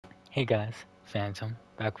Hey guys, Phantom,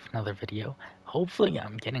 back with another video. Hopefully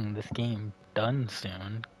I'm getting this game done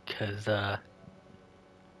soon, cause I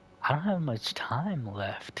don't have much time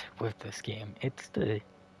left with this game. It's the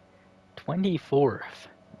 24th.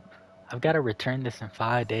 I've gotta return this in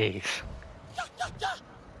 5 days.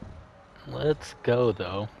 Let's go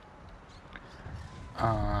though.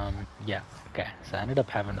 Yeah, okay, so I ended up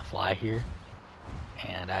having to fly here,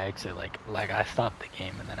 and I actually like I stopped the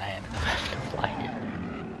game and then I ended up having to fly here.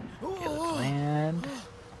 Okay, let's land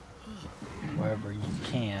wherever you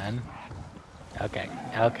can. Okay,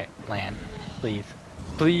 okay, land. Please.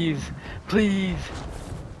 Please. Please.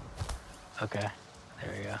 Okay,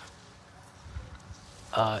 there we go.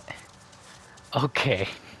 Uh, okay.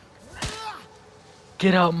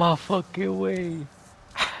 Get out my fucking way.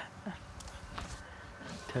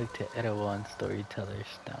 Talk to Edowa and Storyteller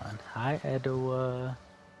Stone. Hi, Edowa.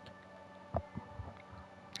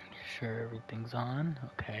 Sure everything's on?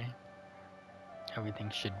 Okay. Everything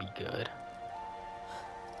should be good.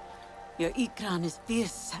 Your Ikran is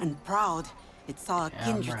fierce and proud. It saw a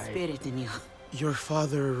kindred spirit in you. Your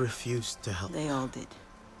father refused to help. They all did.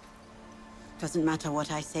 Doesn't matter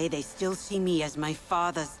what I say, they still see me as my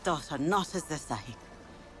father's daughter, not as the Sahib.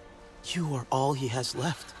 You are all he has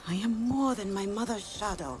left. I am more than my mother's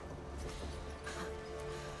shadow.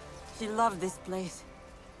 She loved this place.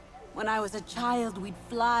 When I was a child, we'd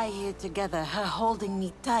fly here together, her holding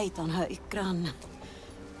me tight on her Ikran.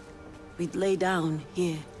 We'd lay down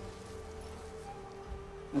here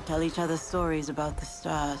and tell each other stories about the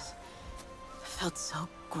stars. I felt so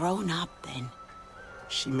grown up then.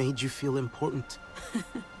 She made you feel important.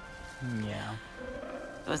 Yeah.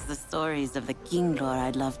 It was the stories of the King Lord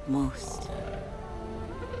I loved most.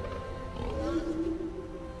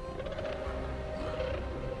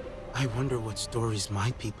 I wonder what stories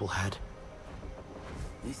my people had.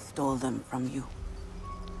 We stole them from you.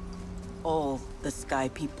 All the Sky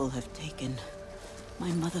people have taken.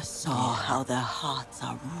 My mother saw how their hearts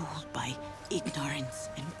are ruled by ignorance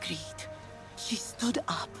and greed. She stood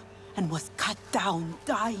up and was cut down,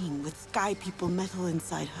 dying with Sky people metal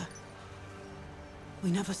inside her. We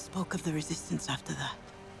never spoke of the resistance after that.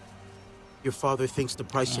 Your father thinks the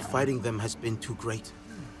price of fighting them has been too great.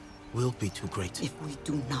 Will be too great. If we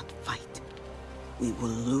do not fight, we will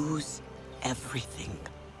lose everything.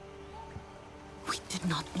 We did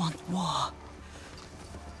not want war.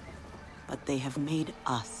 But they have made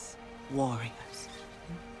us warriors.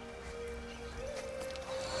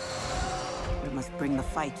 We must bring the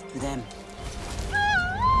fight to them.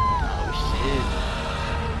 Oh shit.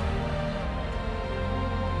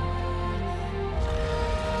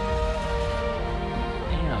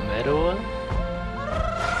 Damn, Edowa.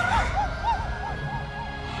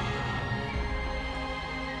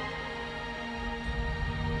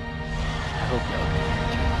 I hope y'all can hear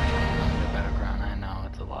too much in the background. I know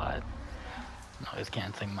it's a lot. Noise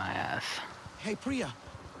canceling my ass. Hey, Priya.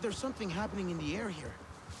 There's something happening in the air here.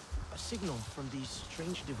 A signal from these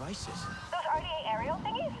strange devices. Those RDA aerial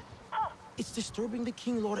thingies? Huh. It's disturbing the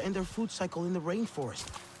King Lord and their food cycle in the rainforest.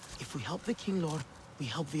 If we help the King Lord, we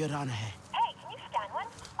help the Aranahe. Hey, can you scan one?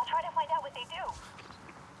 I'll try to find out what they do.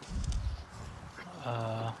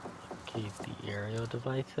 Okay, the aerial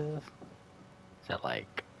devices. Is that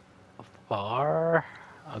like far?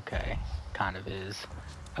 Okay, kind of is.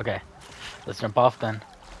 Okay, let's jump off then.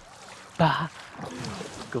 Bah!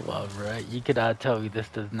 Go on, right? You cannot tell me this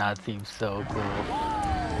does not seem so cool.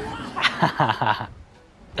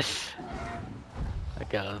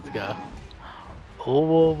 Okay, let's go.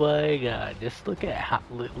 Oh my god, just look at how,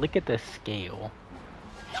 look at the scale.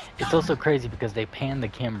 It's also crazy because they pan the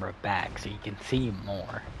camera back so you can see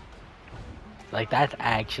more. Like, that's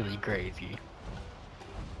actually crazy.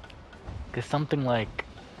 Because something like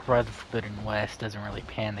Red Forbidden West doesn't really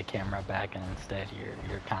pan the camera back, and instead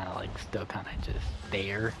you're kind of like still kind of just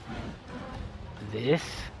there. This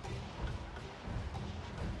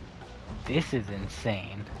is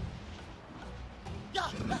insane.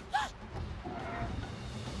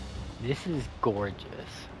 This is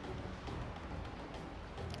gorgeous.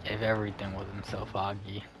 If everything wasn't so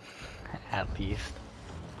foggy, at least.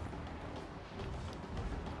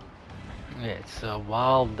 Yeah, so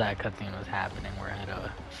while that cutscene was happening, where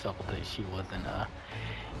Eda felt that she wasn't,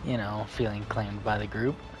 you know, feeling claimed by the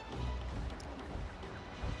group,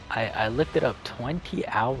 I looked it up, 20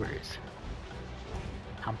 hours.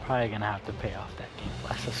 I'm probably gonna have to pay off that Game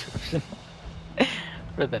Pass subscription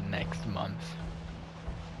for the next month.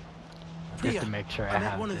 Just to make sure I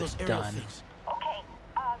have this done. Okay,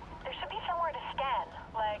 there should be somewhere to scan,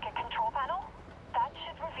 like a control panel. That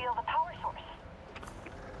should reveal the power source.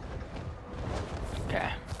 Okay.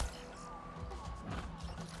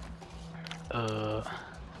 Right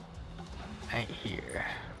here.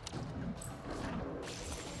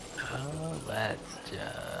 Let's just...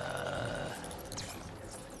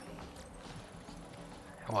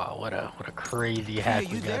 Wow, what a crazy Hey, hack are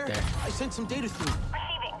we you got there. I sent some data through.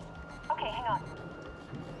 Receiving. Okay, hang on.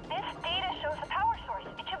 This data shows the power source.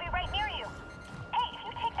 It should be right near you. Hey, if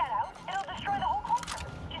you take that out, it'll destroy the whole cluster.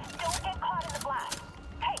 Just don't get caught in the blast.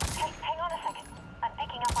 Hey, hang on a second. I'm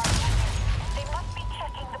picking up our detectors. They must be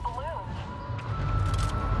checking the balloons.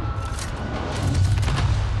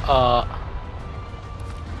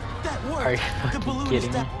 That worked. Are you The fucking balloon kidding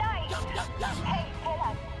is me? Nice! Hey,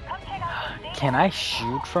 lad, come check out this data. Can I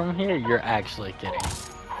shoot from here? You're actually kidding.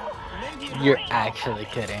 Maybe You're actually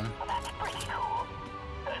kidding. Well, that's pretty cool.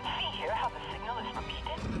 See here how the signal is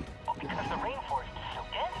repeated? Well, because the rainforest is so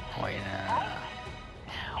dense. Wait, Right?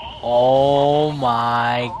 Hey, oh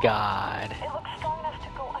my god. it looks strong enough to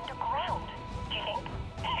go underground. Do you think?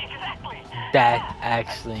 Exactly. That's Yeah.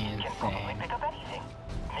 actually Can probably insane. pick up anything.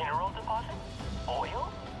 Mineral deposit?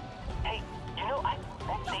 Oil? Hey, you know, I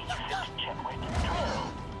bet they use it to check where to drill.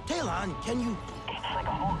 Talon, can you... It's like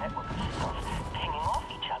a whole network of signals pinging off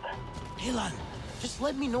each other. Talon, just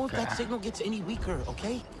let me know if that Okay. signal gets any weaker,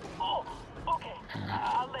 okay? Oh, okay.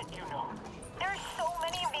 I'll let you know. There's so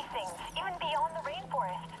many of these things, even beyond the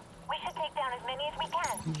rainforest. We should take down as many as we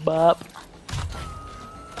can. Bop.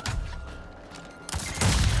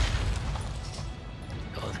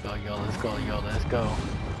 Yo, let's go, yo, let's go, yo, let's go.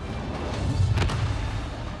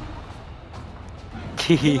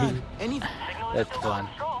 Talon, any... Signal is That's still fun.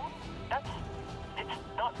 going strong. It's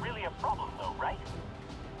not really a problem though, right?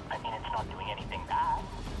 I mean, it's not doing anything bad.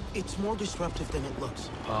 It's more disruptive than it looks.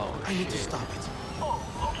 Oh I need to shit. stop it. Oh,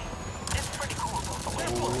 okay. It's pretty cool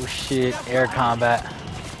though. Oh shit, air combat.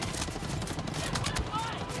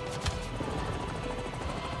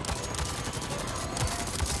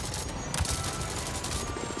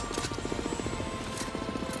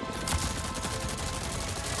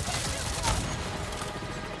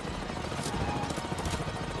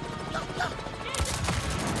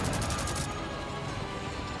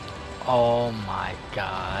 Oh my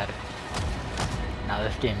god. Now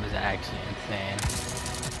this game is actually insane.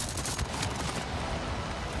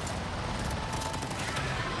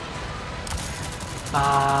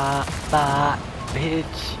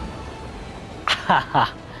 Bitch.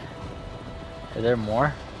 Haha. Are there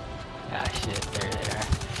more? Ah shit, there they are.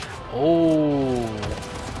 Oh.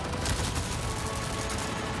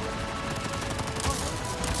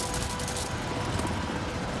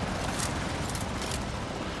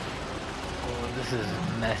 This is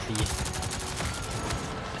messy.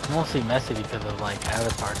 It's mostly messy because of like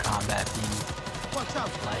avatar combat being Watch out!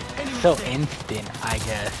 like Enemy so there. instant, I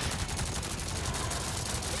guess.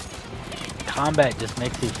 Combat just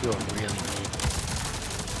makes you feel really weak.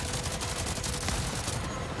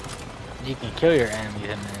 You can kill your enemies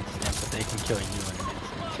in an instant, but they can kill you in an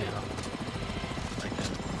instant too.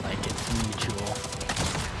 Like it's mutual.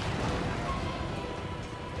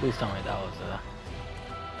 Please tell me that was a...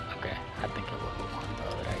 Okay, I think it was the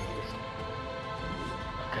longbow that I used.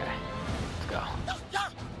 Okay, let's go.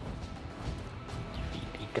 Feed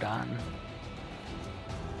Ikran.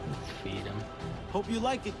 Let's feed him. Hope you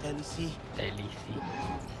like it, Elise. Delisi.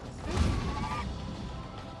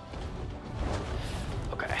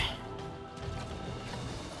 Okay.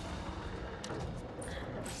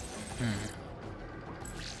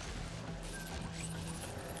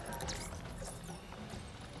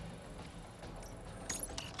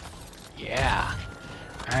 Yeah.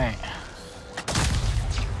 Alright.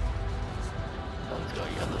 Let's go,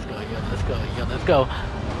 yo, let's go, yo, let's go, yo, let's go.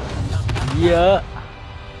 Yeah.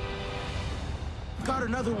 Got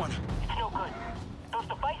another one. It's no good. Those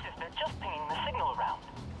devices, they're just pinging the signal around.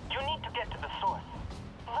 You need to get to the source.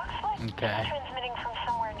 Looks like Okay. it's transmitting from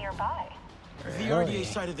somewhere nearby. The RDA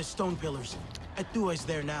side of the stone pillars. Atua is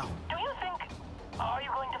there now. Do you think... Are you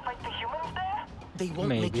going to fight the humans there? They won't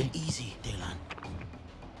make Maybe. it easy, Talon.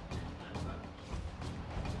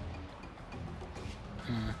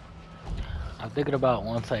 I'm thinking about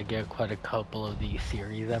once I get quite a couple of these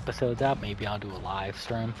series episodes out, maybe I'll do a live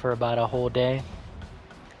stream for about a whole day.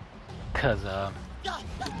 Cause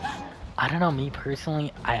I don't know, me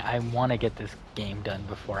personally, I want to get this game done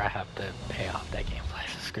before I have to pay off that Gamefly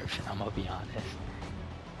subscription, I'm gonna be honest.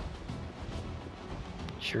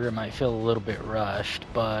 Sure, it might feel a little bit rushed,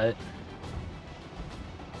 but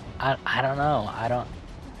I don't know, I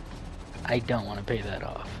don't want to pay that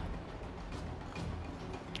off.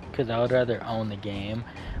 Because I would rather own the game,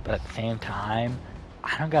 but at the same time,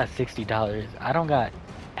 I don't got $60. I don't got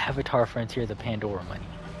Avatar Frontier the Pandora money.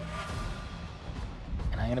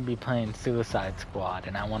 And I'm gonna be playing Suicide Squad,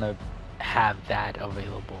 and I want to have that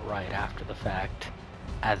available right after the fact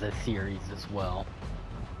as a series as well.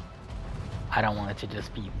 I don't want it to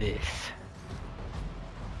just be this.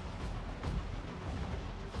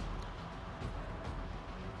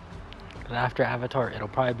 But after Avatar, it'll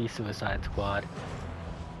probably be Suicide Squad.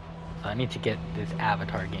 So I need to get this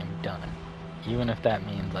Avatar game done. Even if that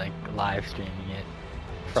means like live streaming it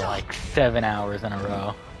for like 7 hours in a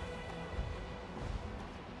row.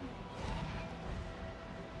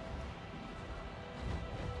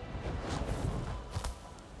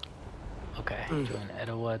 Okay, join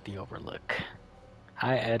Edowa at the Overlook.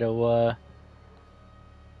 Hi, Edowa.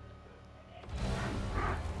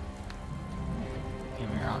 Don't get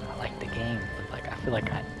me wrong, I like the game, but like I feel like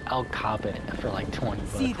I'll cop it for like 20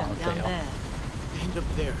 bucks See them on down sale. there. End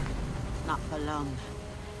up there. Not for long.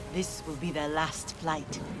 This will be their last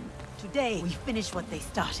flight. Today, we finish what they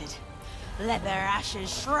started. Let their ashes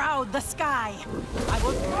shroud the sky. I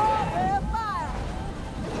will throw their fire.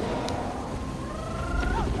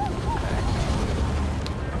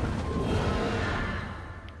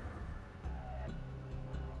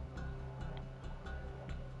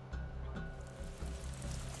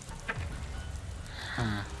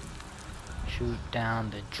 Shoot down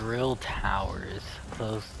the drill towers.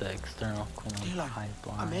 Close the external cooling Aloy,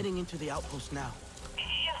 pipeline. I'm heading into the outpost now. Is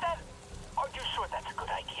that... Are you sure that's a good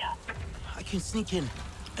idea? I can sneak in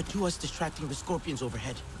and do us distracting the scorpions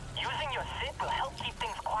overhead. Using your SIP will help keep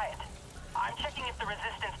things quiet. I'm checking if the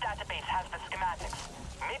Resistance database has the schematics.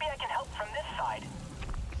 Maybe I can help from this side.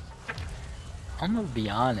 I'm gonna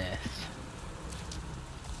be honest.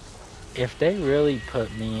 If they really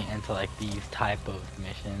put me into like these type of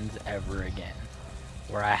missions ever again,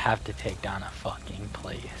 where I have to take down a fucking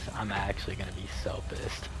place, I'm actually gonna be so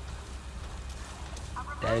pissed.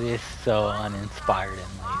 That is so uninspired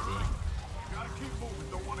and lazy.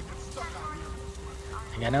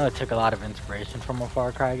 Like, I know it took a lot of inspiration from a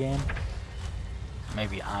Far Cry game.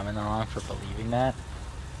 Maybe I'm in the wrong for believing that.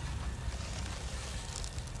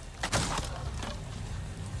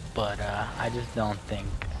 But I just don't think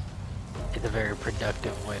it's a very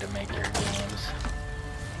productive way to make your games.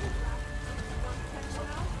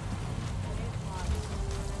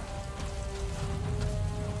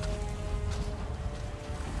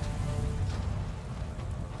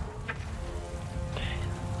 Okay,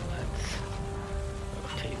 let's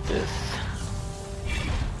rotate this.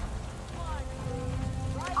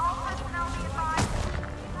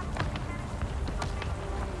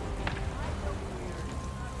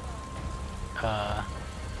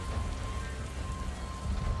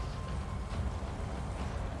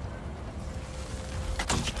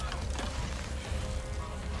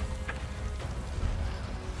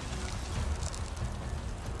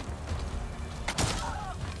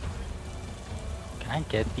 Can I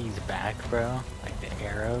get these back, bro? Like the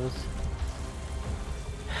arrows?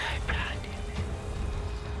 God damn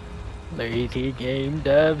it. Lazy game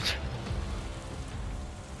devs.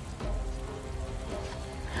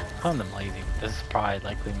 I found them lazy, but this is probably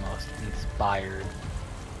like the most inspired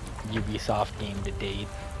Ubisoft game to date.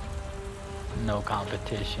 No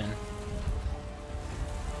competition.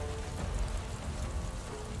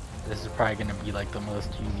 This is probably gonna be like the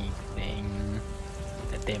most unique thing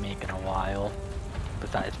that they make in a while.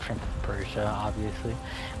 Besides Prince of Persia, obviously.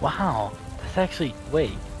 Wow, that's actually,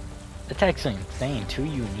 wait, that's actually insane. 2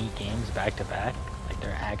 unique games back to back. Like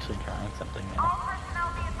they're actually trying something new. A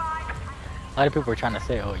lot of people are trying to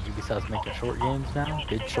say, oh, Ubisoft's making short games now,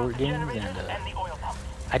 good short games, and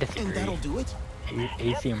I disagree. And that'll do it?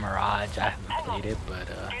 AC Mirage, I haven't played it, but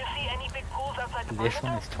this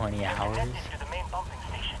one is 20 hours.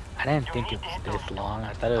 I didn't think it was this long.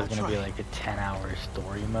 I thought it was gonna be like a 10-hour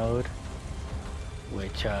story mode,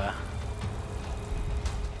 which I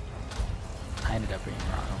ended up being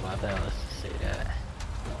wrong about that. Let's just say that.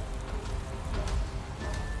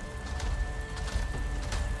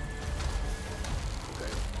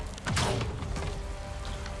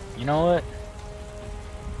 You know what?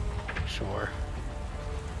 Sure.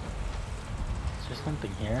 Is there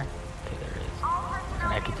something here? Okay, there is.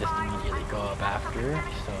 And I could just immediately go up after,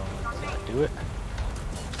 so let's do it.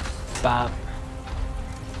 Bop.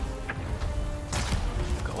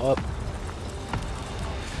 Go up.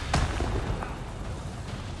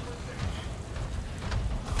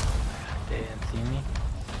 They didn't see me?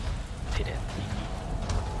 They didn't see me.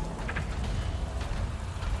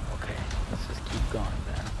 Okay, let's just keep going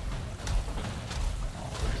then.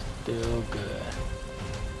 Still good.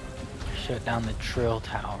 Shut down the drill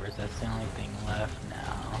towers. That's the only thing left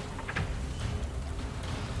now.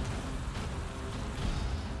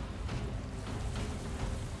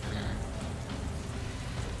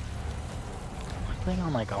 What playing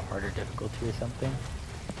on like a harder difficulty or something.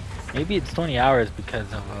 Maybe it's 20 hours because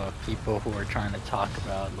of people who are trying to talk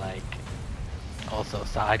about like also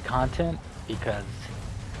side content, because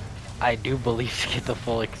I do believe to get the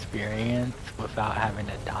full experience without having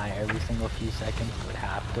to die every single few seconds would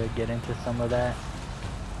have to get into some of that.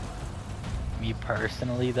 Me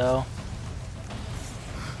personally though,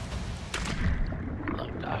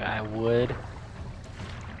 look dog, I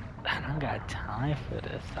don't got time for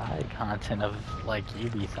the side content of like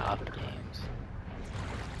Ubisoft games.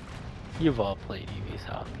 You've all played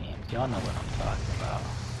Ubisoft games, y'all know what I'm talking about.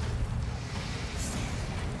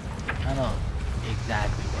 I know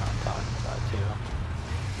exactly what I'm talking about too.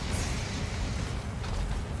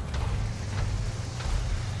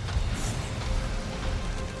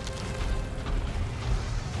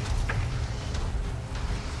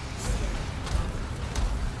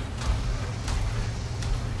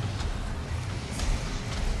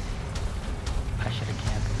 I should have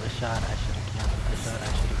canceled the shot, I should have canceled the shot, I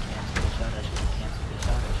should have canceled the shot, I should have canceled the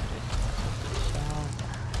shot, I should have canceled the shot.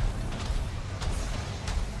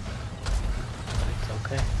 But it's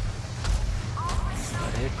okay.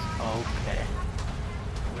 But it's okay.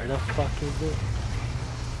 Where the fuck is it?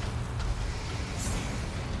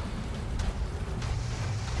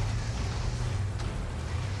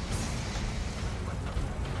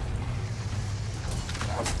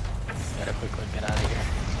 Gotta quickly get out of here.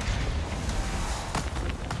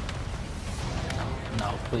 No,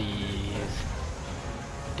 please.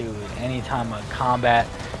 Dude, anytime a combat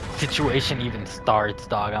situation even starts,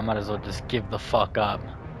 dog, I might as well just give the fuck up.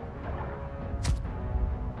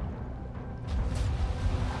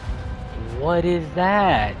 What is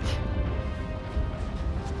that?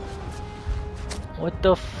 What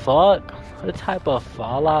the fuck? What type of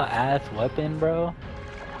Fallout ass weapon, bro?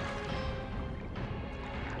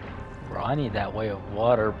 Bro, I need that way of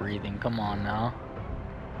water breathing. Come on now.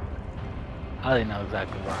 I already know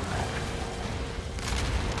exactly where I'm at.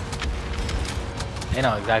 They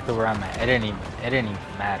know exactly where I'm at. It didn't even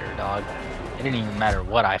matter, dog. It didn't even matter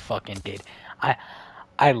what I fucking did.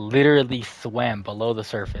 I literally swam below the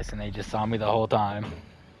surface and they just saw me the whole time.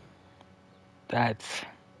 That's...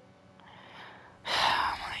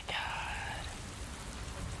 Oh my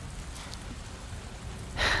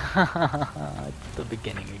god. It's the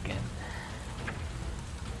beginning again.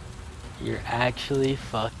 You're actually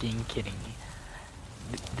fucking kidding me.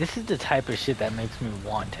 This is the type of shit that makes me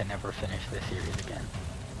want to never finish this series again.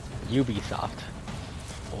 Ubisoft.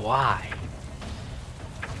 Why?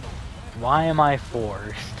 Why am I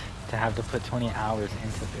forced to have to put 20 hours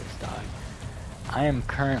into this, dog? I am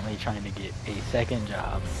currently trying to get a second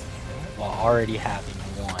job while already having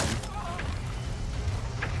one.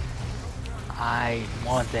 I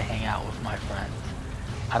want to hang out with my friends.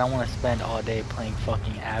 I don't want to spend all day playing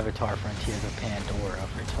fucking Avatar Frontiers of Pandora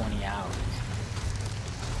for 20 hours.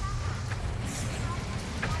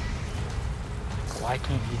 Why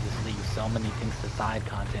can't you just leave so many things to side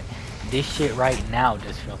content? This shit right now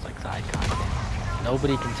just feels like side content.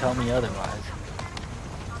 Nobody can tell me otherwise.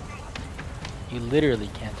 You literally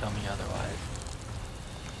can't tell me otherwise.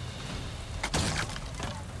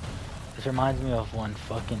 This reminds me of when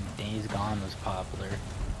fucking Days Gone was popular.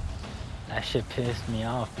 That shit pissed me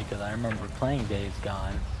off because I remember playing Days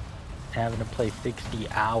Gone and having to play 60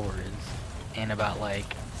 hours, and about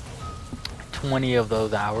like 20 of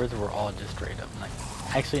those hours were all just straight up like,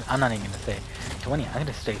 actually I'm not even gonna say 20, I'm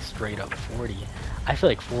gonna say straight up 40. I feel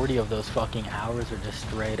like 40 of those fucking hours are just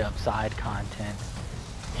straight up side content,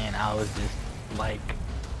 and I was just like,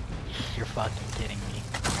 you're fucking kidding me.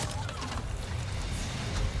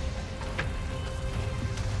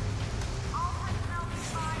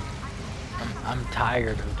 I'm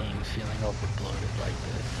tired of games feeling overbloated like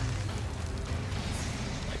this.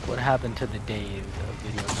 Like, what happened to the days of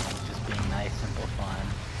video games just being nice, simple fun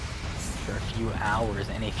for a few hours?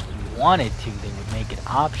 And if you wanted to, they would make it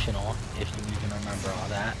optional if you even remember all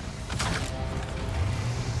that.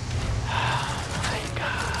 Oh my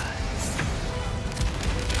god.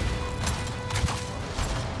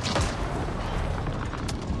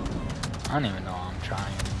 I don't even know how I'm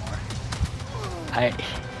trying anymore.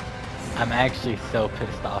 I'm actually so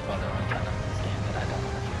pissed off by the runtime of this game that I don't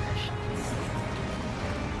want to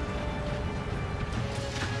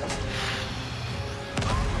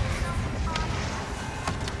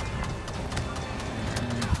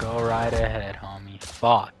finish. Go right ahead, homie.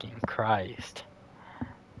 Fucking Christ.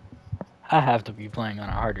 I have to be playing on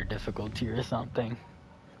a harder difficulty or something.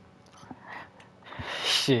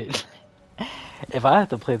 Shit. If I have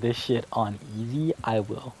to play this shit on easy, I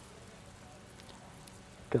will.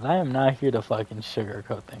 Because I am not here to fucking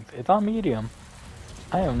sugarcoat things. It's on medium.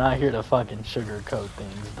 I am not here to fucking sugarcoat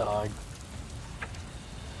things, dog.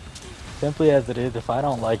 Simply as it is, if I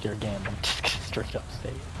don't like your game, I'm just gonna straight up say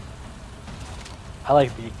it. I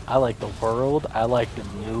like the world. I like the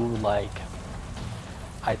new, like,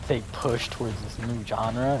 I'd say push towards this new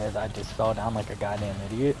genre, as I just fell down like a goddamn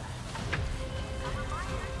idiot.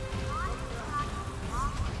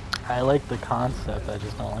 I like the concept, I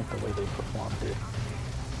just don't like the way they performed it.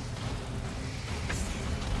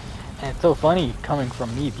 And it's so funny coming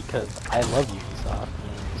from me because I love Ubisoft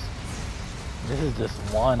games. This is just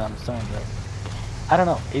one I'm starting to... I don't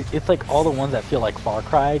know, it's like all the ones that feel like Far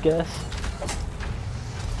Cry, I guess.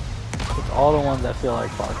 It's all the ones that feel like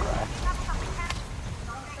Far Cry.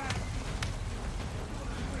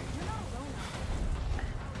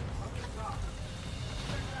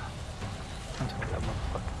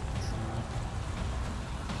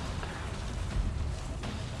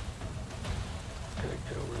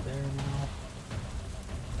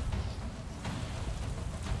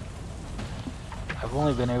 I've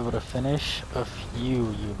only been able to finish a few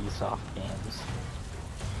Ubisoft games.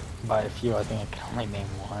 By a few, I think I can only name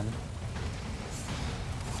one.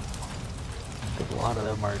 Because a lot of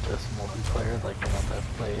them are just multiplayer, like the ones I've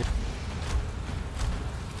played.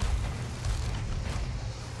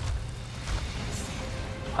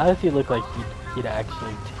 Honestly, it looked like he'd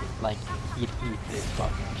actually, he'd eat this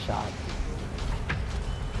fucking shot.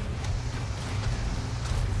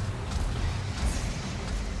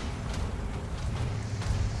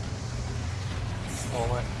 Oh,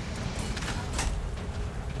 what?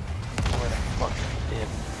 Where the fuck did?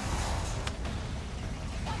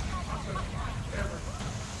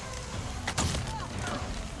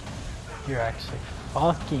 You're actually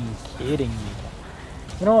fucking kidding me.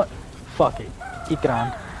 You know what? Fuck it.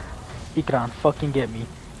 Ikran, fucking get me.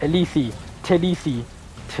 Talisi, please.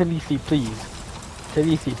 Talisi,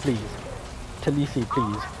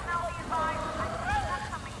 please.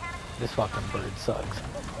 This fucking bird sucks.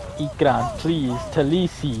 Ikran, please.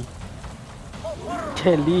 Talisi.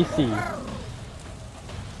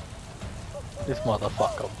 This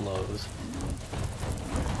motherfucker blows.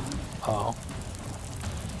 Oh.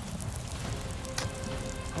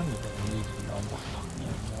 I don't even need you no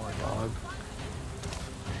more, dog.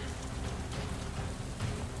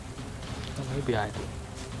 Well, maybe I do.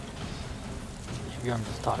 Maybe I'm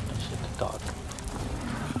just talking shit to talk.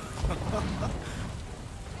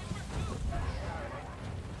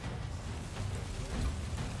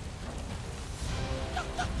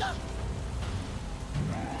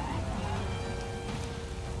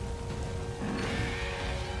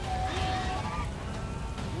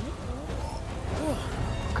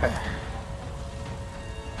 Okay.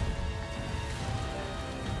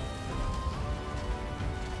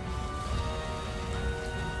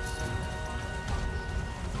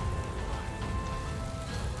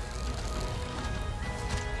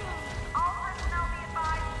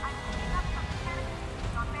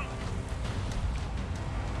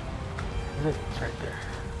 It's right there.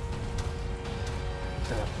 It's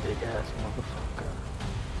that big ass motherfucker.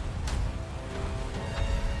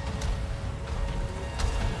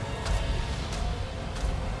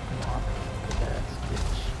 Come on, big ass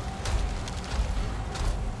bitch.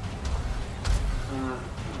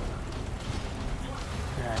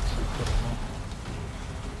 You're actually kidding me.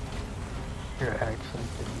 You're actually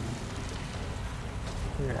kidding me.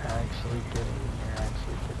 You're actually kidding me. You're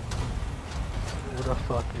actually kidding me. What the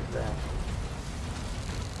fuck is that?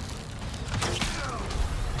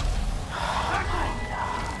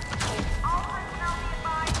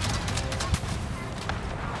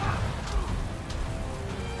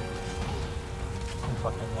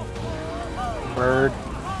 Bird.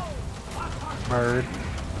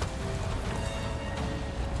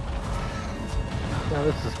 Yeah,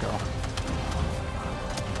 let's just go.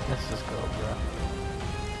 Let's just go, bro.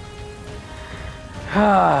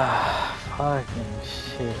 Ah, fucking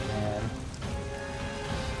shit, man.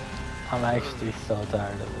 I'm actually so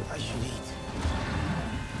tired of this. I should eat.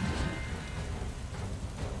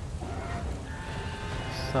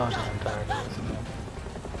 So damn tired of this, man.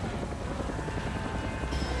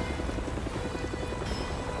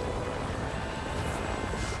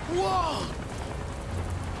 Whoa!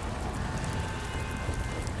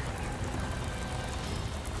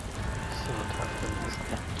 So tired of this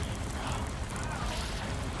damn game.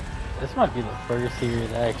 This might be the first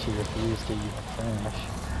series I actually refuse to even finish.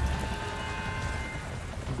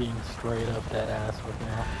 Being straight up that ass with you.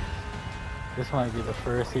 This might be the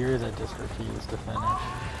first series I just refuse to finish.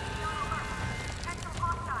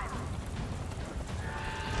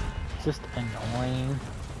 It's just annoying.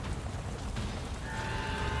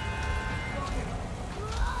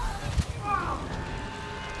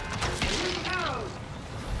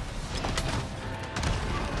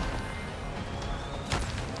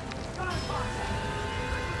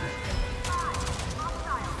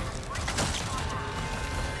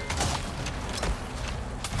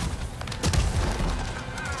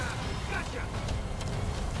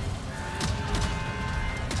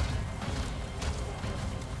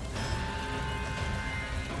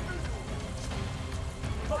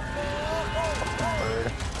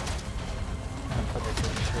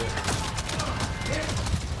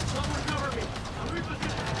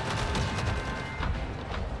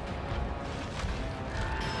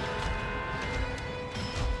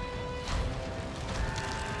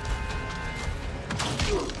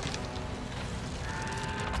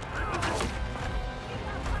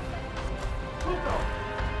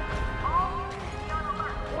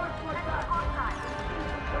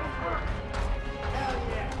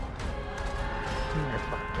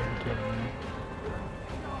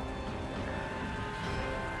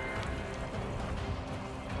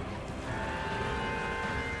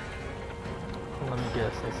 Let me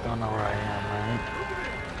guess, they still know where I am,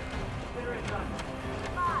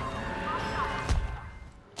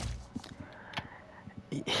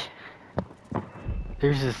 right?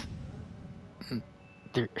 There's just...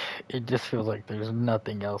 it just feels like there's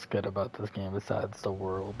nothing else good about this game besides the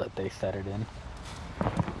world that they set it in.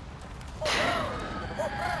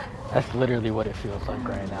 That's literally what it feels like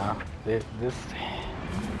right now. This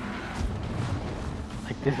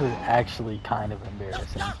is actually kind of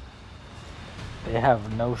embarrassing. They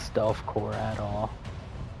have no stealth core at all.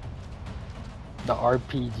 The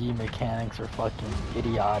RPG mechanics are fucking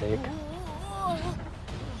idiotic.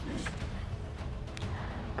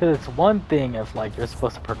 Because it's one thing if like you're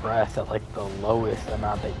supposed to progress at like the lowest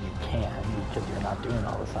amount that you can because you're not doing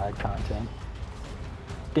all the side content.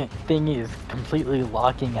 The thing is completely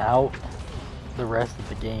locking out the rest of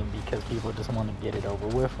the game because people just want to get it over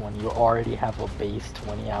with when you already have a base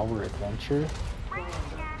 20-hour adventure.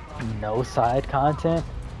 No side content?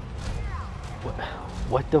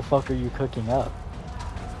 What the fuck are you cooking up?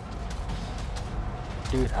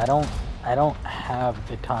 Dude, I don't have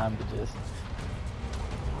the time to just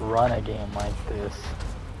run a game like this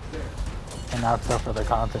and not suffer the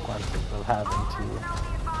consequences of having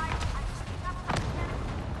to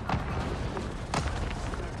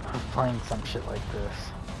playing some shit like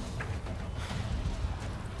this.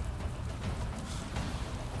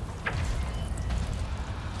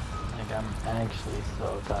 Like I'm actually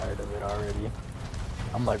so tired of it already.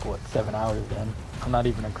 I'm like what, 7 hours in? I'm not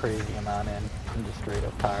even a crazy amount in. I'm just straight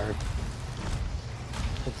up tired.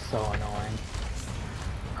 It's so annoying.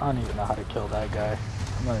 I don't even know how to kill that guy.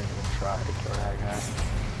 I'm not even gonna try to kill that guy.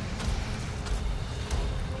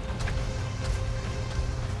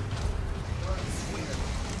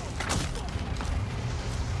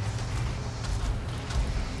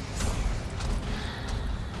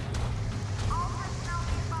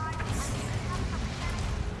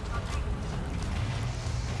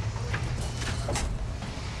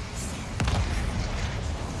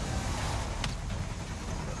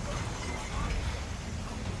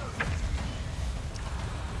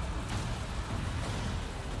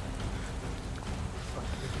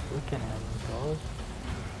 Looking at him, dog.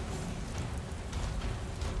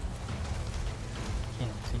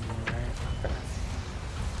 Can't see me, right? Okay.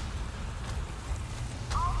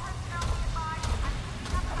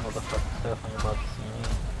 Motherfucker's definitely about to see me.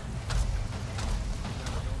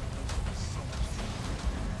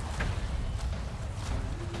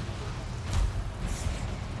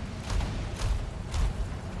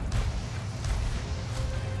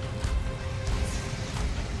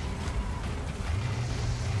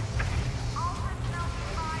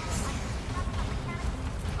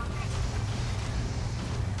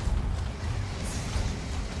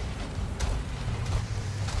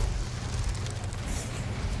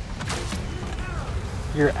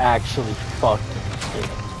 You're actually fucking kidding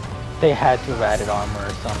me. They had to have added armor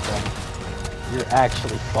or something. You're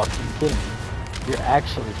actually fucking kidding me. You're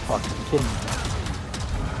actually fucking kidding me.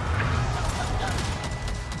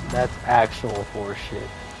 That's actual horseshit.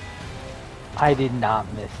 I did not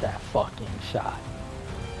miss that fucking shot.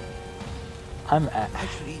 I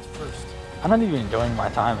should eat first. I'm not even enjoying my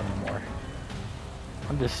time anymore.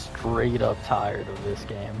 I'm just straight up tired of this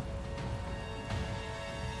game.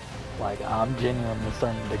 Like, I'm genuinely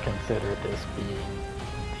starting to consider this being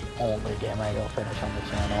the only game I don't finish on the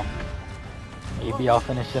channel. Maybe I'll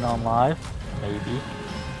finish it on live. Maybe.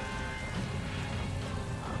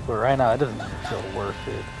 But right now, it doesn't even feel worth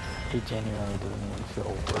it. It genuinely doesn't even feel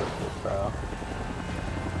worth it, bro.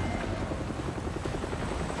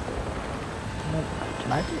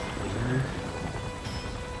 Can I just leave?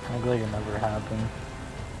 Act like it never happened.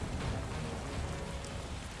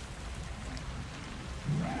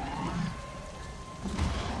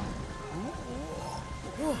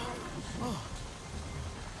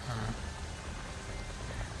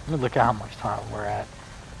 Let me look at how much time we're at.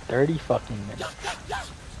 30 fucking minutes.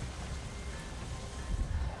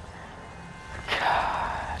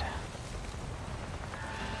 God.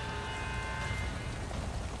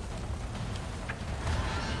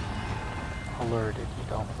 Alerted, you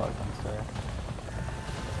don't fucking say.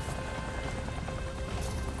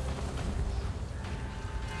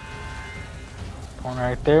 One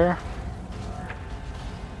right there.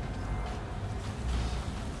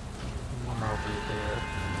 One over there.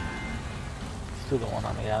 Let's do the one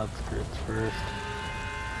on the outskirts first.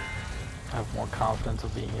 I have more confidence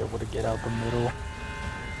of being able to get out the middle.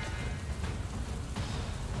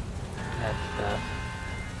 That's death.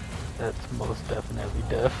 That's most definitely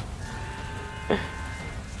death.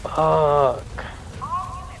 Fuck.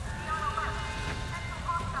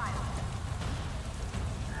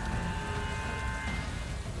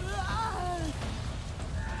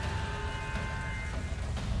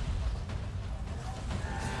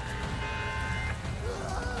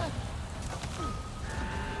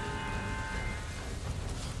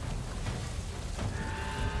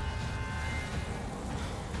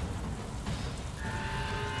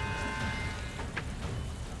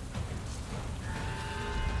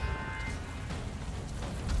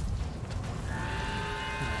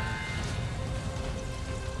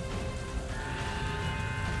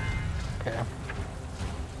 Okay.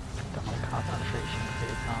 Got my concentration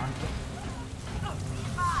phase on.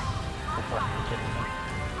 You're fucking kidding me.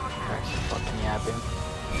 You're actually fucking yapping.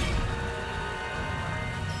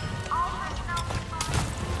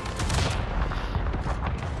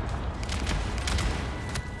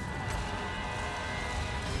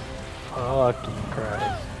 Fucking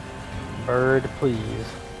Christ. Bird, please.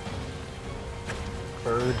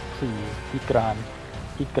 Bird, please. Ikran.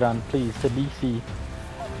 Ikran, please. Talisi.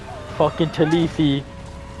 Fucking Talisi.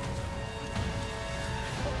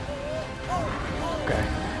 Okay.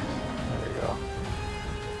 There we go.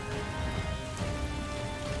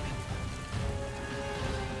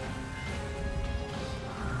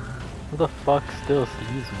 Who the fuck still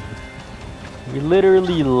sees me? We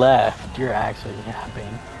literally left. You're actually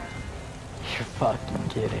yapping. You're fucking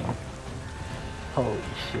kidding. Holy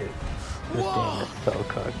shit. This game is so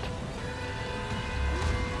cooked.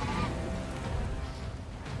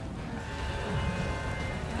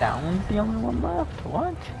 That one's the only one left?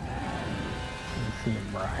 What? Doesn't seem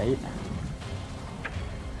right.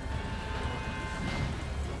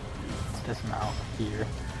 Dismount here.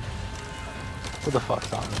 Who the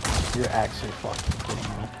fuck's on me? You're actually fucking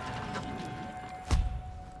kidding me.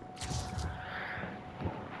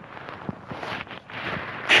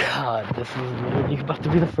 God, this is really about to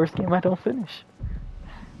be the first game I don't finish.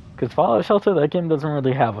 Because Fallout Shelter, that game doesn't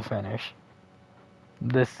really have a finish.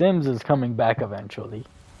 The Sims is coming back eventually.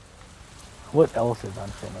 What else is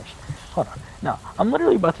unfinished? Hold on. Now, I'm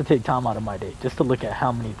literally about to take time out of my day just to look at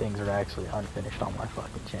how many things are actually unfinished on my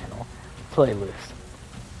fucking channel. Playlist.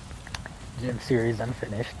 Gym series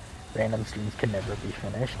unfinished. Random streams can never be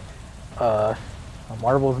finished.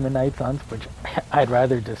 Marvel's Midnight Suns, which I'd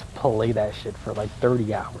rather just play that shit for like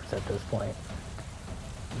 30 hours at this point.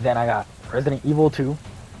 Then I got Resident Evil 2,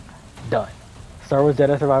 done. Star Wars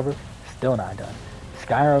Jedi Survivor, still not done.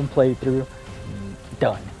 Skyrim playthrough,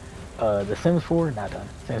 done. The Sims 4, not done.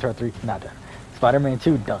 Saints Row 3, not done. Spider-Man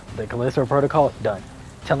 2, done. The Callisto Protocol, done.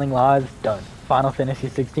 Telling Lies, done. Final Fantasy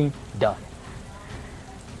 16, done.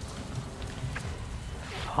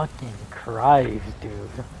 Fucking Christ,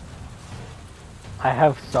 dude. I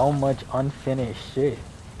have so much unfinished shit.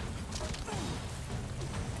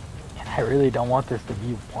 And I really don't want this to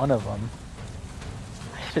be one of them.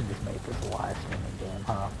 I should just make this a live streaming game,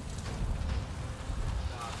 huh?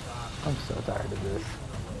 I'm so tired of this.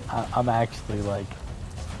 I'm actually like,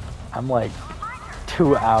 I'm like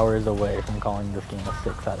 2 hours away from calling this game a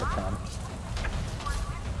 6 out of 10.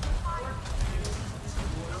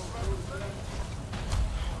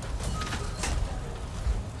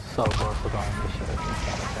 So close to calling this shit a 6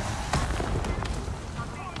 out of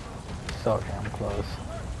 10. So damn close.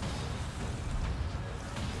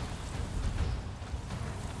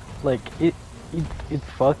 Like, it's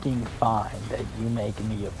fucking fine that you make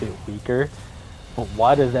me a bit weaker, but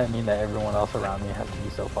why does that mean that everyone else around me has to be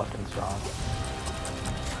so fucking strong?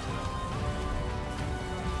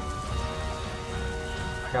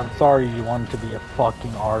 Like, I'm sorry you want it to be a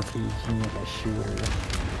fucking RPG and a shooter.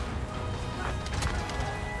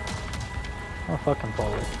 I'll fucking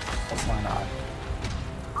pull it. Why not?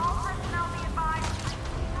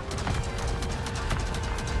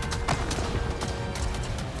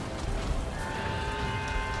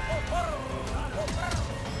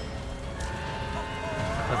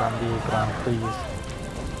 Ikran the Ikran, please.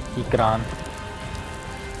 Ikran.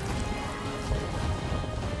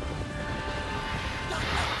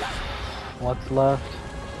 What's left?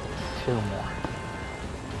 2 more.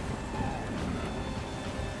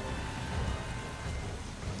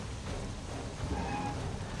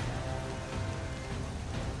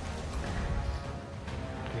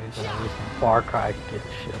 At least in Far Cry can get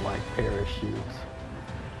shit like parachutes.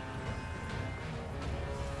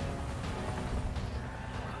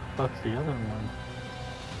 Fuck's the other one?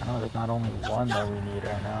 I know there's not only one that we need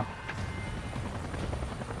right now.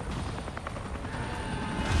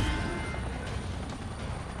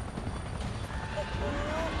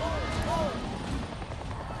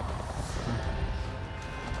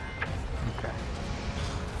 Okay.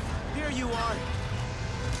 Here you are.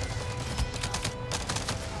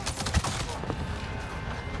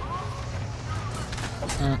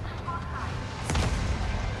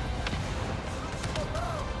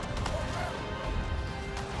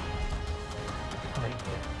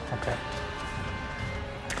 Okay.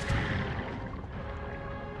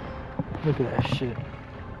 Look at that shit.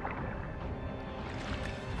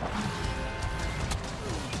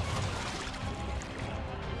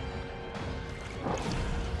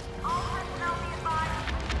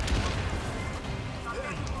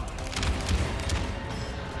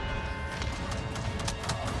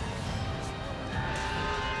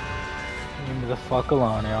 the fuck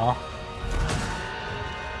alone, y'all.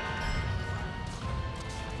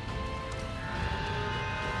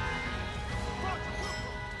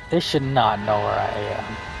 They should not know where I am.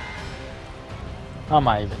 I'm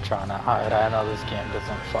not even trying to hide. I know this game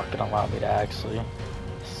doesn't fucking allow me to actually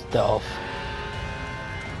stealth.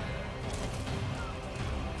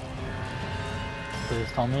 Please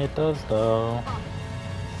tell me it does though.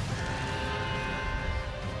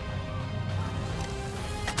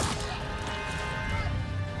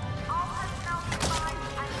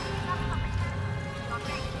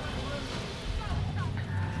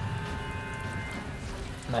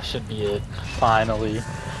 That should be it, finally.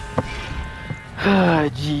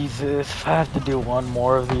 Jesus, if I have to do one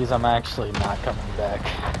more of these, I'm actually not coming back.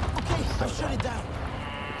 Okay, I'll shut it down.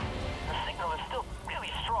 The signal is still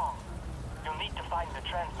really strong. You'll need to find the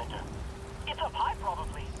transmitter. It's up high,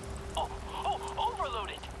 probably. Oh, overload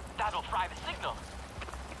it. That'll fry the signal.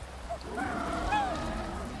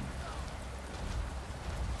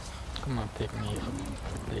 Come on, pick me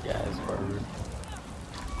up, big ass bird.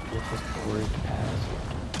 Get this big ass.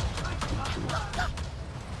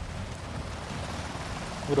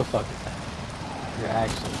 Who the fuck is that? You're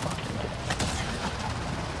actually fucking kidding me.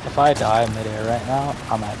 If I die midair right now,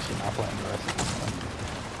 I'm actually not playing the rest of this game.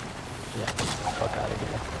 Yeah, get the fuck out of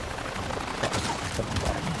here. Fuck, coming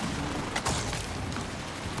back.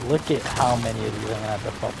 Look at how many of these I'm gonna have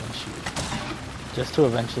to fucking shoot. Just to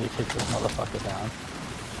eventually kick this motherfucker down.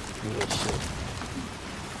 Do this shit.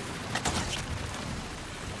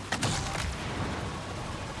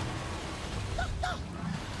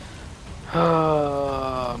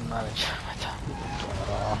 I'm not enjoying my time at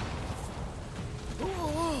all.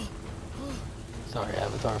 Sorry,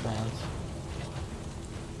 Avatar fans.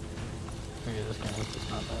 Maybe this game is just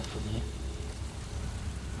not bad for me.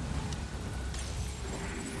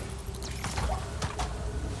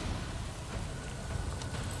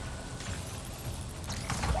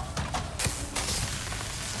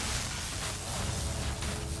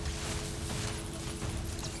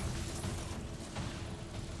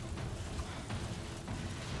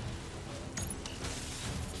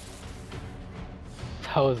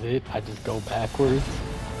 That was it. I just go backwards.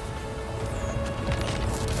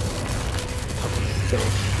 That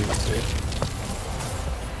was so stupid.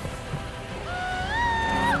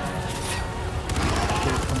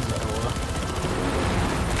 Here comes Noah.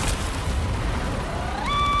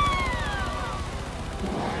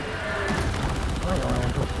 I don't know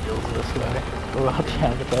who feels this way about the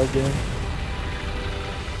Avatar game.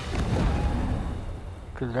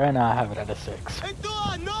 Because right now I have it at a 6. Hey,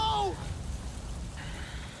 Dawn, no!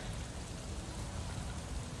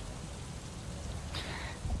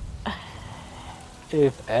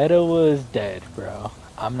 If Etta was dead, bro,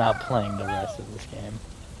 I'm not playing the rest of this game.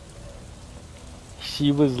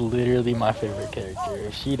 She was literally my favorite character.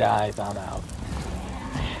 If she dies, I'm out.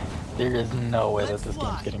 There is no way that this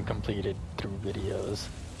game's getting completed through videos.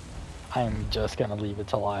 I am just gonna leave it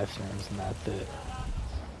to live streams and that's it.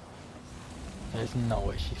 There's no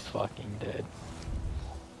way she's fucking dead.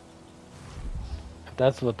 If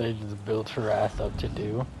that's what they just built her ass up to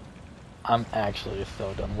do, I'm actually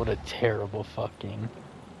so done. What a terrible fucking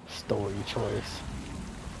story choice.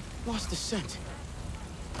 Lost the scent.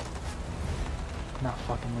 Not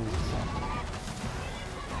fucking lose the scent.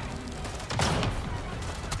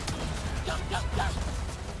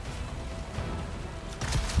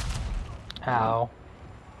 Ow.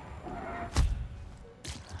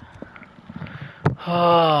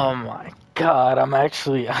 Oh my god, I'm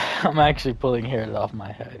actually pulling hairs off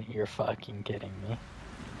my head. You're fucking kidding me.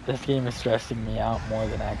 This game is stressing me out more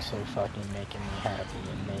than actually fucking making me happy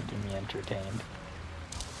and making me entertained.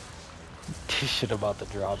 This shit about to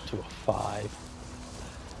drop to a 5.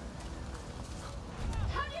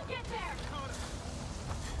 How'd you get there?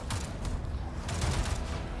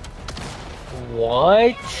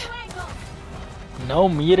 What? No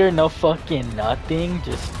meter, no fucking nothing,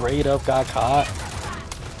 just straight up got caught.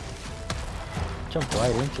 Jumped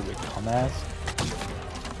right into it, dumbass.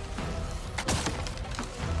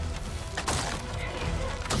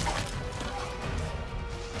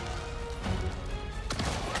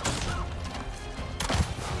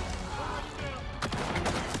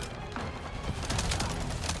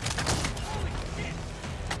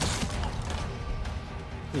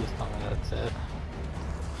 Please tell me that's it.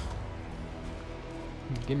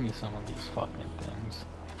 Give me some of these fucking things.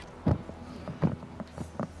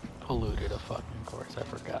 Polluted a fucking course, I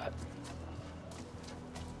forgot.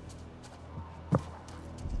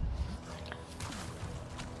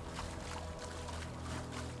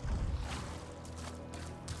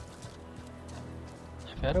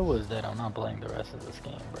 If Etta was dead, I'm not playing the rest of this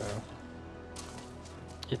game, bro.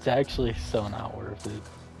 It's actually so not worth it.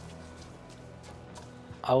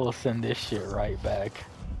 I will send this shit right back.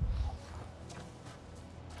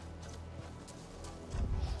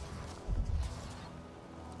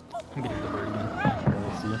 I'm getting the bird again. I can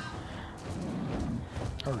barely see.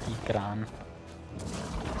 Or Ikran.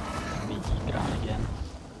 The Ikran again.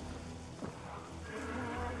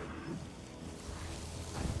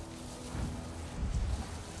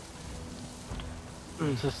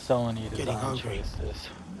 There's just so many design choices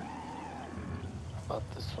about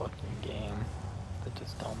this fucking game that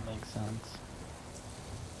just don't make sense.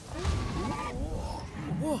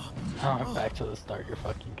 Oh, I'm back to the start, you're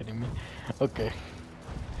fucking kidding me. Okay.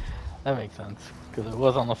 That makes sense, because it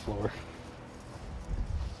was on the floor.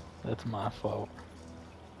 That's my fault,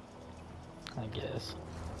 I guess.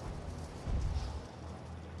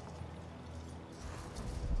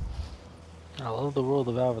 I love the world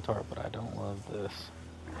of Avatar, but I don't love this.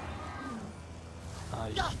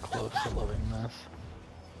 Not even close to loving this.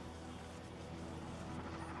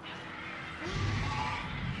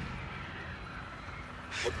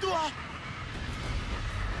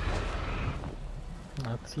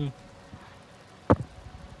 Let's see.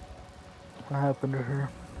 What happened to her?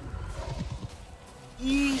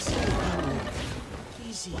 Easy.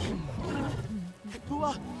 Easy.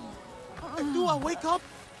 Dua, wake up!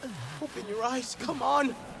 Open your eyes, come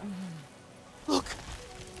on! Look!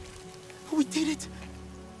 We did it!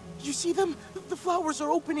 You see them? The flowers are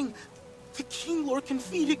opening! The King Lord can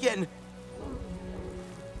feed again!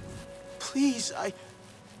 Please, I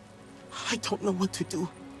don't know what to do.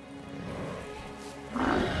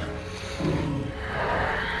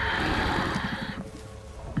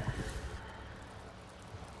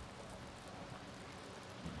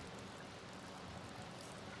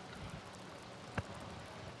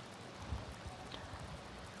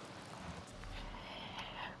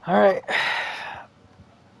 Alright.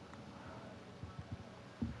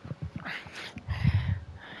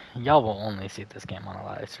 Y'all will only see this game on a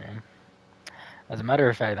live stream. As a matter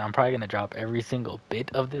of fact, I'm probably going to drop every single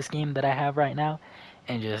bit of this game that I have right now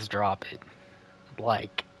and just drop it.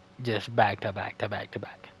 Like, just back to back to back to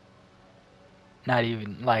back. Not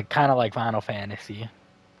even, like, kind of like Final Fantasy.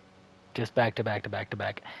 Just back to back to back to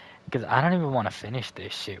back. Because I don't even want to finish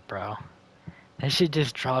this shit, bro. That shit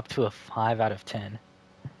just dropped to a 5 out of 10.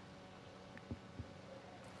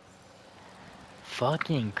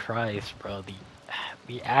 Fucking Christ, bro.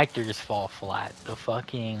 The actors fall flat.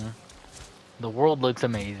 The world looks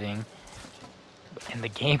amazing. And the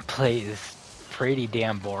gameplay is pretty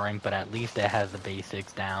damn boring, but at least it has the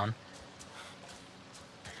basics down.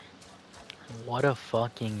 What a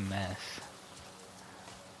fucking mess.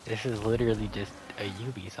 This is literally just a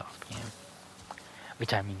Ubisoft game.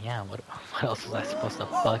 Which, I mean, yeah, what else was I supposed to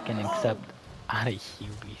fucking accept out of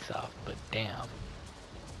Ubisoft? But damn.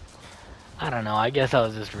 I don't know, I guess I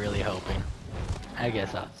was just really hoping. I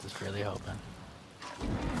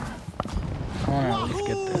wanna at least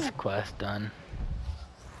get this quest done.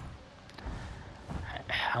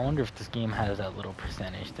 I wonder if this game has that little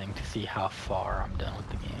percentage thing to see how far I'm done with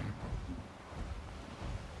the game.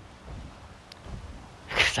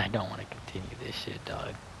 Because I don't want to continue this shit,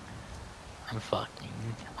 dog. I'm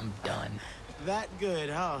done. That good,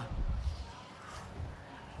 huh?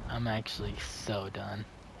 I'm actually so done.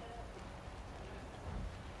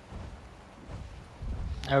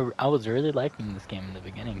 I was really liking this game in the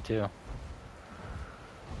beginning, too.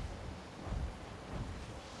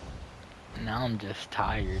 Now I'm just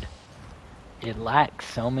tired. It lacks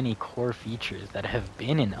so many core features that have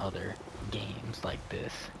been in other games like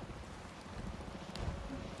this.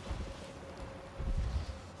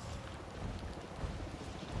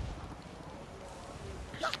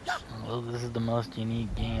 Well, this is the most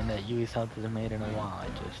unique game that Ubisoft has made in a while.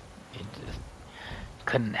 It just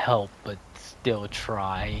couldn't help but still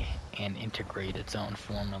try and integrate its own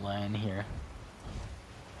formula in here.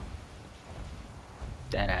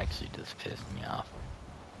 That actually just pissed me off.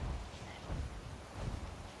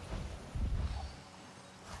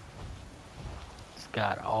 It's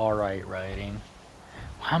got alright writing.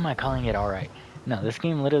 Why am I calling it alright? No, this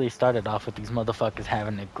game literally started off with these motherfuckers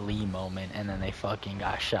having a glee moment and then they fucking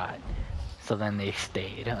got shot. So then they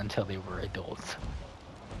stayed until they were adults.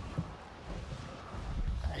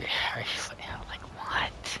 Like,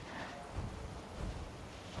 what?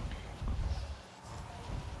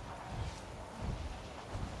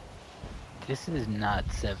 This is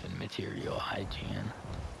not 7 material hygiene.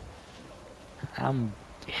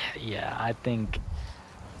 Yeah, I think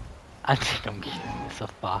I'm giving this a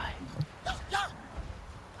 5.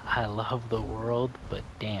 I love the world, but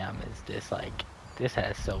damn, is this like, this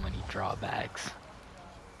has so many drawbacks.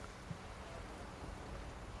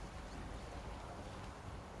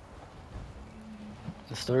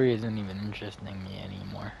 The story isn't even interesting me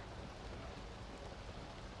anymore.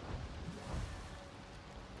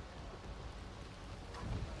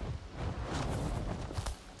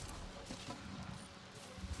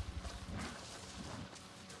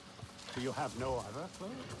 Do you have no other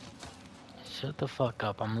clothes? Shut the fuck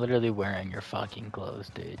up. I'm literally wearing your fucking clothes,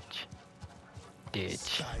 ditch.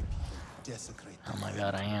 Ditch. Oh my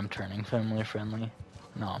god, I am turning family friendly.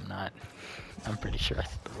 No, I'm not. I'm pretty sure I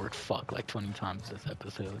said the word fuck like 20 times this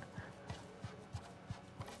episode.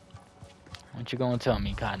 What you gonna tell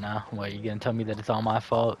me, Katna? What, you gonna tell me that it's all my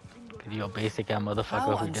fault? Cause you're a basic ass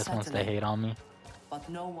motherfucker who just wants to hate on me? But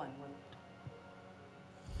no one will.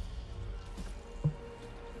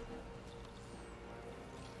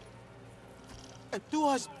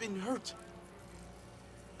 Dua's been hurt.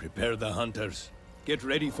 Prepare the hunters. Get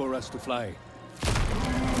ready for us to fly.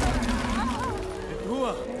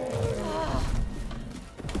 Dua!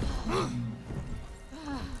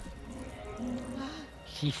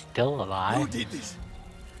 She's still alive? Who did this?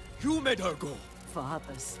 You made her go.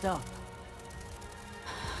 Father, stop.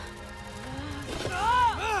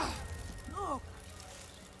 No!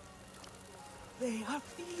 They are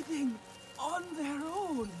feeding on their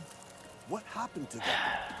own. What happened to them?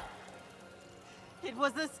 It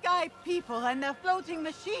was the Sky People and their floating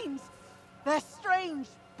machines. Their strange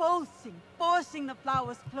boasting, forcing the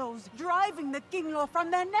flowers closed, driving the Kinglor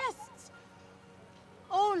from their nests.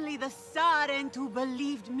 Only the Sarentu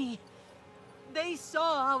believed me. They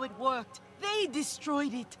saw how it worked. They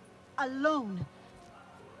destroyed it. Alone.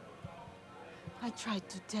 I tried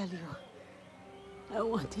to tell you. I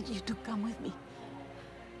wanted you to come with me.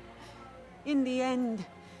 In the end,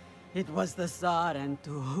 it was the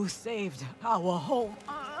Sarentu who saved our home.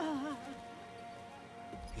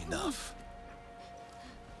 Enough.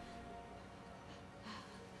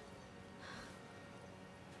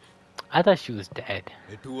 I thought she was dead.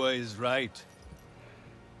 Etua is right.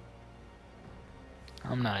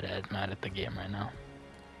 I'm not as mad at the game right now.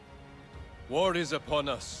 War is upon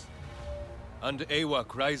us, and Ewa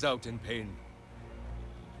cries out in pain.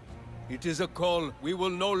 It is a call we will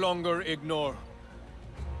no longer ignore.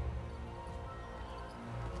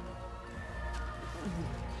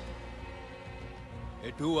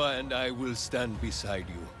 Etua and I will stand beside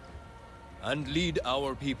you, and lead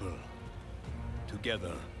our people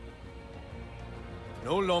together.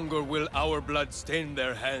 No longer will our blood stain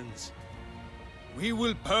their hands. We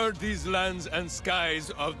will purge these lands and skies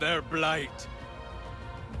of their blight.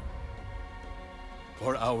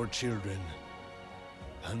 For our children,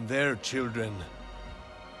 and their children.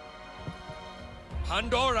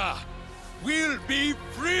 Pandora will be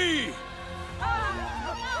free!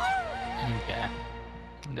 Okay.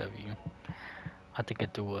 W. I think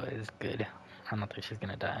Adua is good. I don't think she's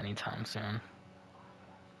gonna die anytime soon.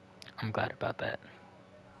 I'm glad about that.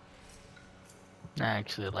 I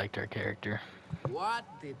actually liked her character. What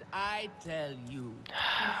did I tell you?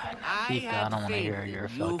 Speak, I don't want to faith hear in your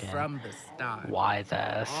you fucking from the start. wise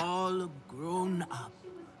ass. All grown up.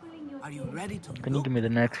 Are you ready to Can you look give me the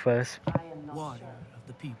next quest? water of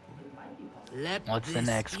the people? Let What's the this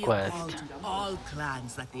next be a quest? call to all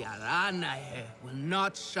clans that the Arana here will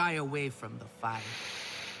not shy away from the fight.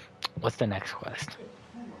 What's the next quest?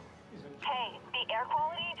 Hey, the air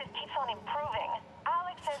quality just keeps on improving.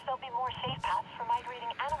 Alex says there'll be more safe paths for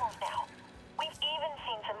migrating animals now. We've even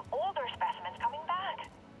seen some older specimens coming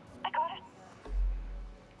back. I got it.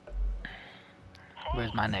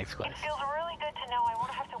 Where's my next It quest? feels really good to know I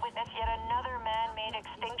won't have to witness yet another man-made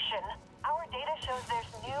extinction. Our data shows there's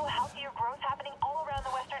new, healthier growth happening all around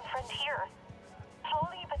the western frontier.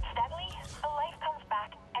 Slowly but steadily, the life comes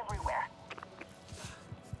back everywhere.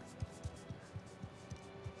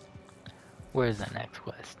 Where's the next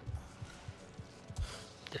quest?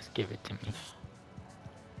 Just give it to me.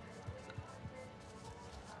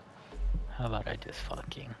 How about I just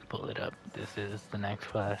fucking pull it up? This is the next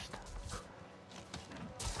quest.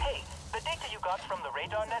 Hey, the data you got from the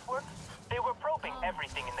radar network? They were probing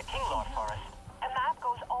everything in the Kinglor forest. The map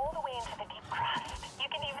goes all the way into the deep crust. You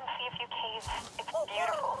can even see a few caves. It's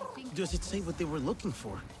beautiful. Does it say what they were looking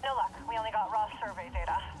for? No luck. We only got raw survey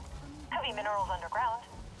data. Could be minerals underground.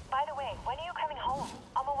 By the way, when are you coming home?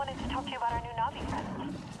 Alma wanted to talk to you about our new Navi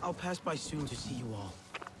friends. I'll pass by soon to see you all.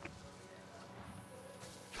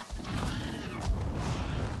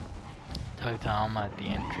 Talk to Alma at the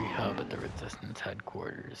entry hub at the Resistance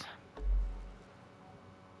headquarters.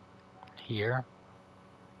 Here?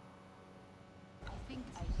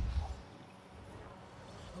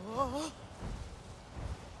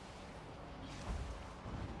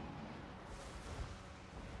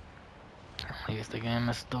 At least the game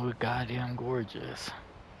is still goddamn gorgeous.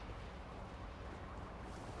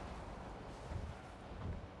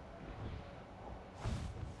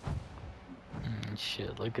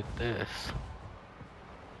 Shit, look at this.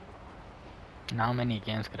 Not many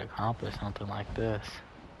games could accomplish something like this.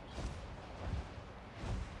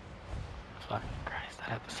 Fucking Christ,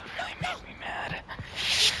 that episode really made me mad.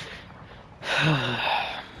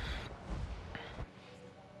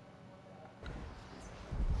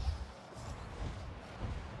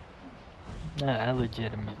 I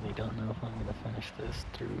legitimately don't know if I'm gonna finish this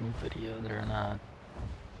through video or not.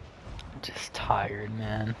 I'm just tired,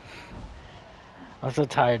 man. I'm so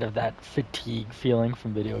tired of that fatigue feeling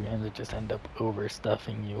from video games that just end up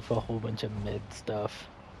overstuffing you with a whole bunch of mid stuff.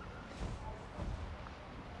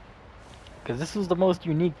 Because this was the most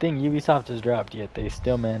unique thing Ubisoft has dropped, yet they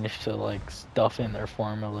still managed to like stuff in their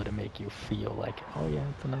formula to make you feel like, oh yeah,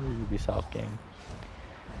 it's another Ubisoft game.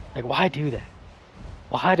 Like, why do that?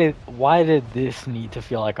 Why did this need to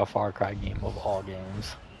feel like a Far Cry game of all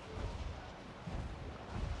games?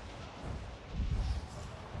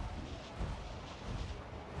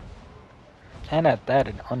 And at that,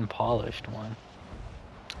 an unpolished one.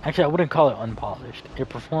 Actually, I wouldn't call it unpolished. It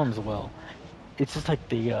performs well. It's just like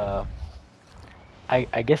the,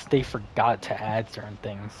 I guess they forgot to add certain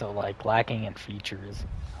things, so like lacking in features.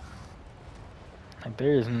 Like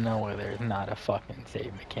there is no way there's not a fucking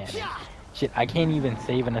save mechanic. Shit, I can't even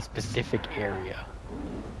save in a specific area.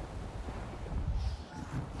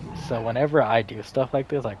 So whenever I do stuff like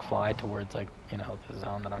this, like fly towards like, you know, the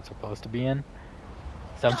zone that I'm supposed to be in,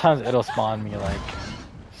 sometimes it'll spawn me like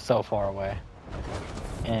so far away.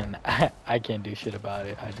 And I can't do shit about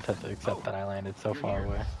it. I just have to accept that I landed so far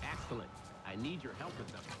away. Excellent. I need your help with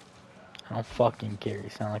them. I don't fucking care. You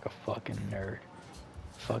sound like a fucking nerd.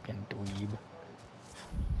 Fucking dweeb.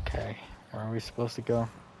 Okay, where are we supposed to go?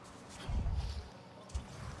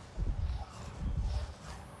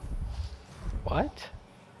 What?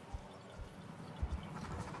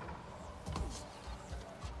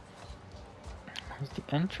 Where's the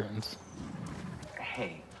entrance?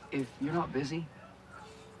 Hey, if you're not busy,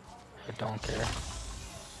 I don't care.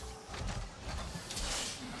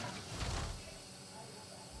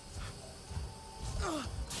 The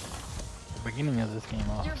beginning of this game,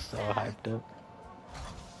 I was so hyped up.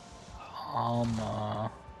 Alma?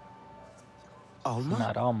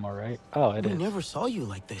 Not Alma, right? Oh, it We is. never saw you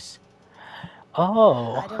like this.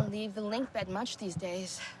 Oh. I don't leave the link bed much these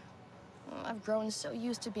days. I've grown so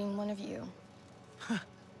used to being one of you.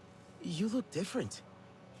 You look different.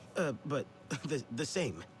 But the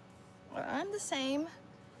same. Well, I'm the same.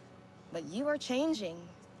 But you are changing.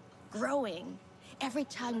 Growing. Every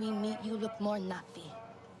time we meet, you look more Nafi.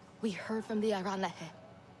 We heard from the Aranahe.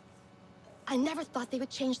 I never thought they would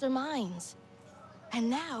change their minds. And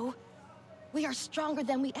now, we are stronger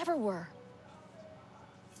than we ever were.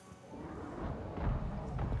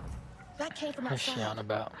 That came from What's she outside. on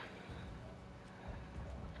about?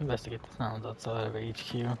 Investigate the sounds outside of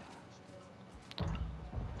HQ.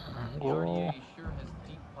 The RDA sure has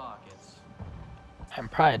deep pockets. I'm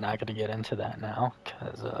probably not gonna get into that now,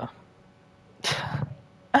 cause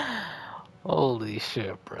holy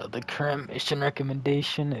shit, bro. The current mission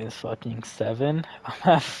recommendation is fucking 7.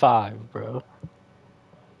 I'm at 5, bro.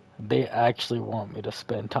 They actually want me to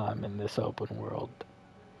spend time in this open world.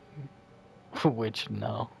 Which,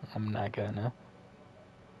 no, I'm not gonna.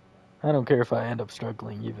 I don't care if I end up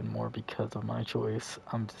struggling even more because of my choice.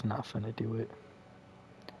 I'm just not gonna do it.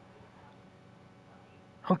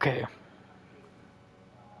 Okay.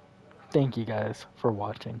 Thank you guys for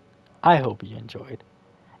watching. I hope you enjoyed.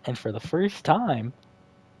 And for the first time,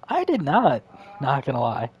 I did not gonna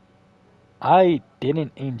lie. I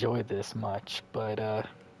didn't enjoy this much, but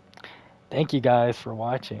thank you guys for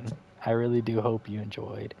watching. I really do hope you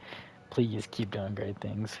enjoyed. Please keep doing great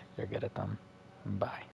things. You're good at them. Bye.